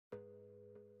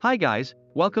Hi guys,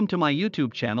 welcome to my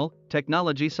YouTube channel,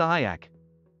 Technology Sahayak.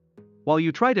 While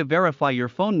you try to verify your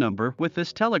phone number with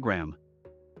this telegram,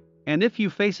 and if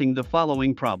you facing the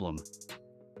following problem.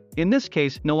 In this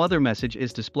case, no other message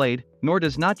is displayed, nor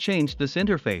does not change this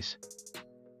interface.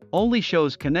 Only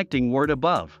shows connecting word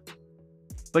above.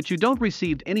 But you don't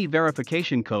received any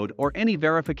verification code or any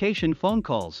verification phone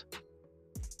calls.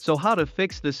 So how to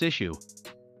fix this issue?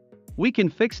 We can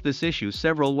fix this issue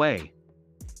several ways.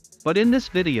 But in this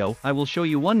video, I will show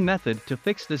you one method to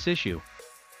fix this issue.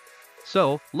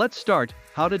 So, let's start,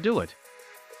 how to do it.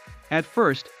 At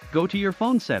first, go to your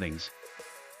phone settings.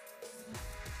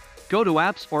 Go to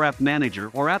Apps or App Manager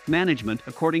or App Management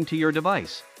according to your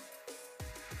device.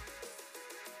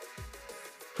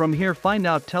 From here, find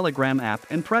out Telegram app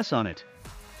and press on it.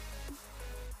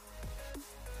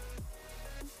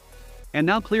 And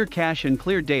now clear cache and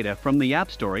clear data from the app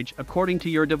storage according to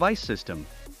your device system.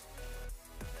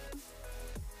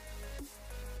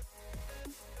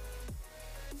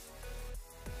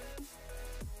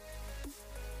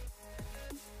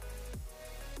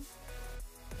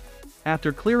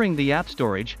 After clearing the app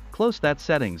storage, close that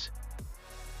settings.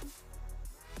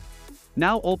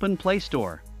 Now open Play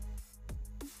Store.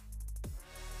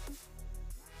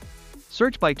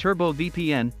 Search by Turbo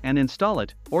VPN and install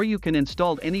it, or you can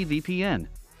install any VPN.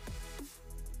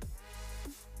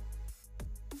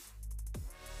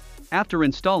 After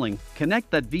installing,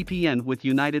 connect that VPN with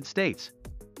United States.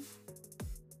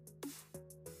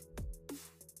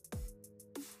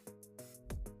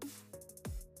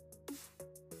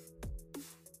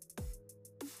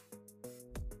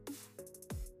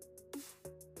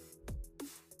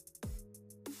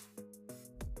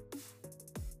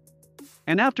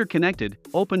 And after connected,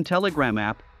 open Telegram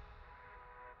app.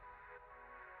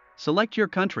 Select your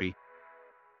country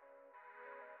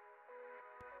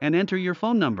and enter your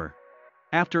phone number.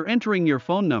 After entering your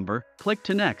phone number, click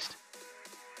to Next.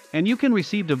 And you can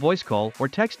receive a voice call or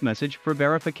text message for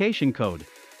verification code.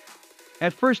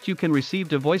 At first you can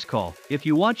receive a voice call. If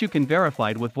you want, you can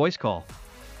verify it with voice call.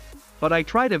 But I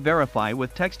try to verify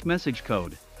with text message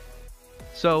code.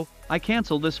 So, I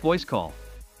cancel this voice call.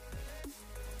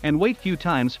 And wait few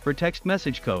times for text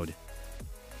message code.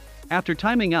 After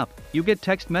timing up, you get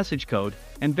text message code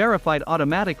and verified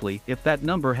automatically if that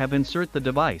number have insert the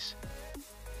device.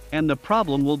 And the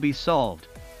problem will be solved.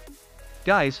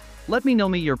 Guys, let me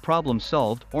know your problem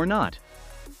solved or not.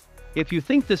 If you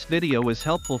think this video is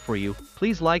helpful for you,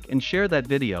 please like and share that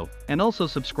video and also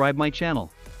subscribe my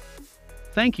channel.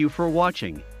 Thank you for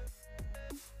watching.